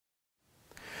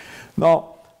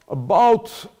Now, about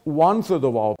 1/3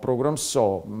 of our programs,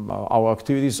 so our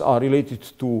activities are related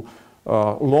to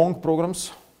long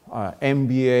programs,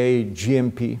 MBA,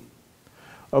 GMP.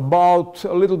 About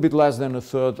a little bit less than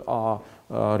 1/3 are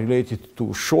related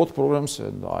to short programs,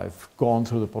 and I've gone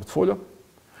through the portfolio.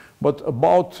 But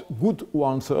about good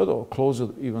 1/3, or closer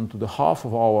even to the half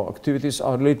of our activities,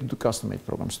 are related to custom-made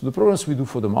programs. The programs we do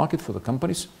for the market, for the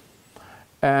companies.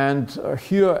 And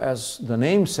here, as the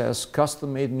name says,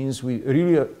 custom-made means we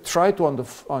really try to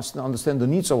understand the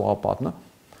needs of our partner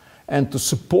and to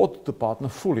support the partner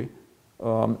fully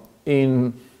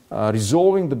in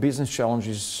resolving the business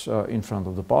challenges in front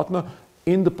of the partner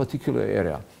in the particular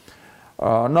area.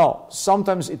 Now,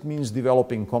 sometimes it means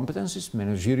developing competencies,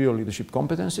 managerial leadership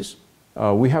competencies.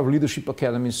 We have leadership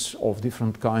academies of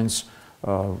different kinds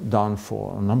done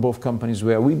for a number of companies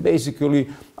where we basically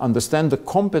understand the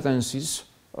competencies,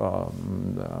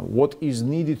 what is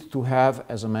needed to have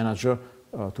as a manager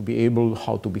to be able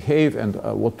how to behave and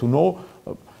what to know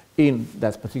in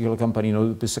that particular company in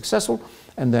order to be successful.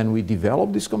 And then we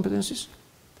develop these competencies.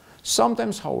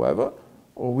 Sometimes, however,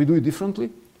 we do it differently.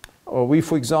 We,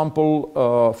 for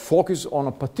example, focus on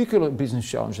a particular business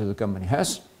challenge that the company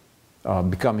has,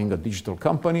 becoming a digital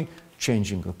company,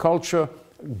 changing the culture,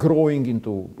 growing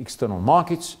into external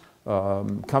markets,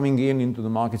 coming into the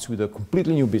markets with a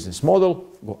completely new business model,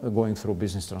 going through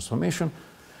business transformation,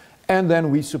 and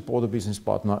then we support the business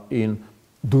partner in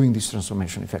doing this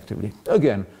transformation effectively.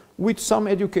 Again, with some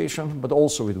education, but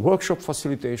also with workshop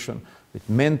facilitation, with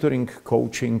mentoring,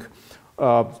 coaching,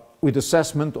 with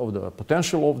assessment of the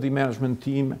potential of the management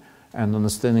team and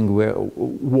understanding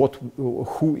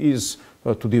who is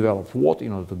to develop what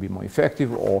in order to be more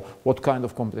effective, or what kind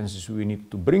of competencies we need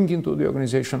to bring into the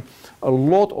organization. A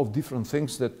lot of different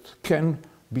things that can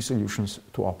be solutions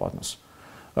to our partners.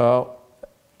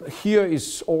 Here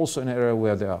is also an area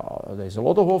where there is a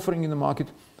lot of offering in the market.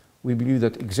 We believe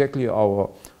that exactly our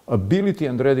ability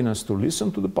and readiness to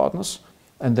listen to the partners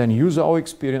and then use our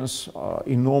experience,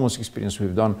 enormous experience.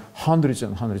 We've done hundreds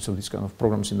and hundreds of these kind of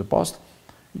programs in the past.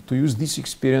 To use this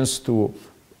experience to,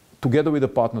 together with the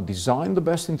partner, design the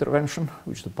best intervention,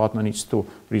 which the partner needs to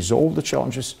resolve the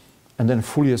challenges, and then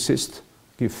fully assist,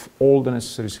 give all the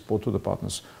necessary support to the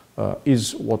partners,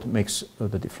 is what makes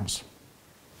the difference.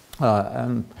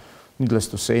 And needless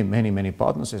to say, many, many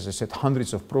partners, as I said,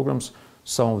 hundreds of programs,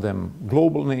 some of them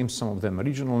global names, some of them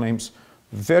regional names,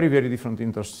 very, very different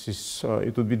industries.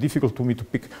 It would be difficult to me to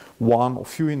pick one or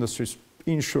few industries: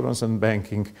 insurance and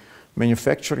banking,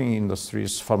 manufacturing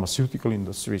industries, pharmaceutical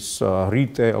industries,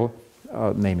 retail,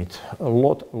 name it. A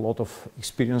lot of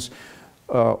experience.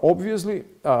 Obviously,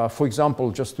 for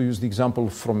example, just to use the example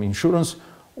from insurance,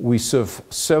 we serve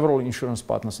several insurance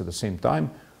partners at the same time.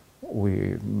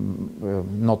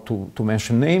 Not to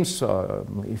mention names,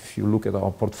 if you look at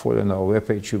our portfolio and our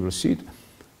webpage, you will see it.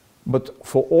 But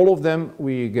for all of them,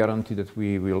 we guarantee that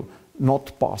we will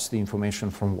not pass the information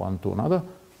from one to another.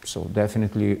 So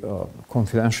definitely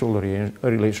confidential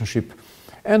relationship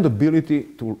and ability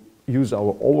to use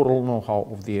our overall know-how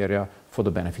of the area for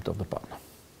the benefit of the partner.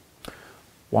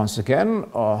 Once again,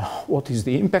 what is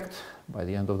the impact by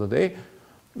the end of the day?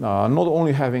 Not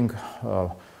only having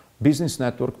business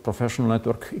network, professional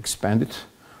network expanded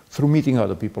through meeting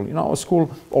other people in our school,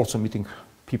 also meeting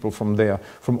people from there,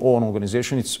 from our own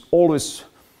organization. It's always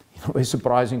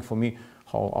surprising for me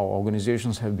how our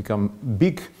organizations have become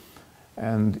big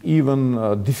and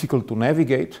even difficult to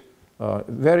navigate.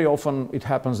 Very often it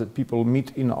happens that people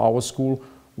meet in our school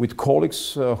with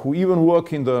colleagues who even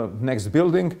work in the next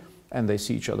building, and they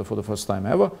see each other for the first time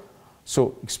ever.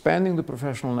 So expanding the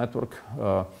professional network,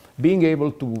 being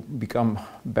able to become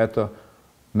better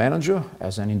manager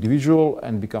as an individual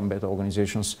and become better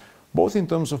organizations, both in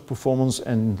terms of performance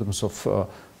and in terms of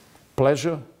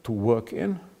pleasure to work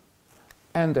in,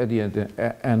 and at the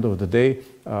end of the day,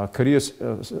 career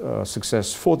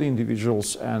success for the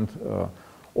individuals and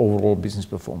overall business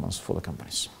performance for the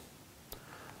companies.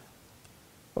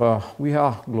 We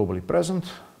are globally present.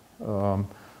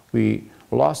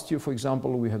 Last year, for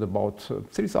example, we had about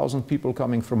 3,000 people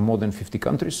coming from more than 50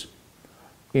 countries.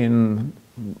 In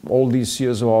all these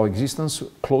years of our existence,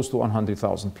 close to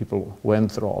 100,000 people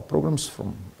went through our programs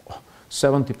from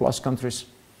 70 plus countries,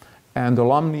 and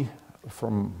alumni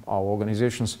from our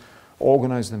organizations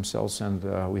organize themselves, and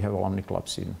we have alumni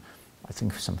clubs in, I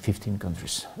think, some 15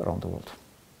 countries around the world.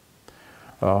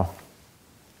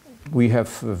 We have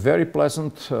very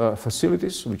pleasant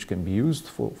facilities which can be used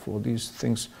for these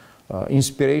things.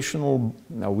 Inspirational,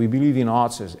 we believe in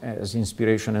arts as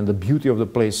inspiration, and the beauty of the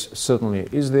place certainly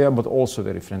is there, but also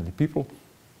very friendly people.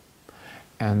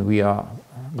 And we are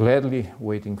gladly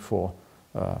waiting for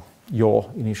your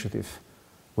initiative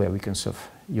where we can serve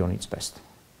your needs best.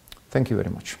 Thank you very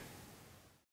much.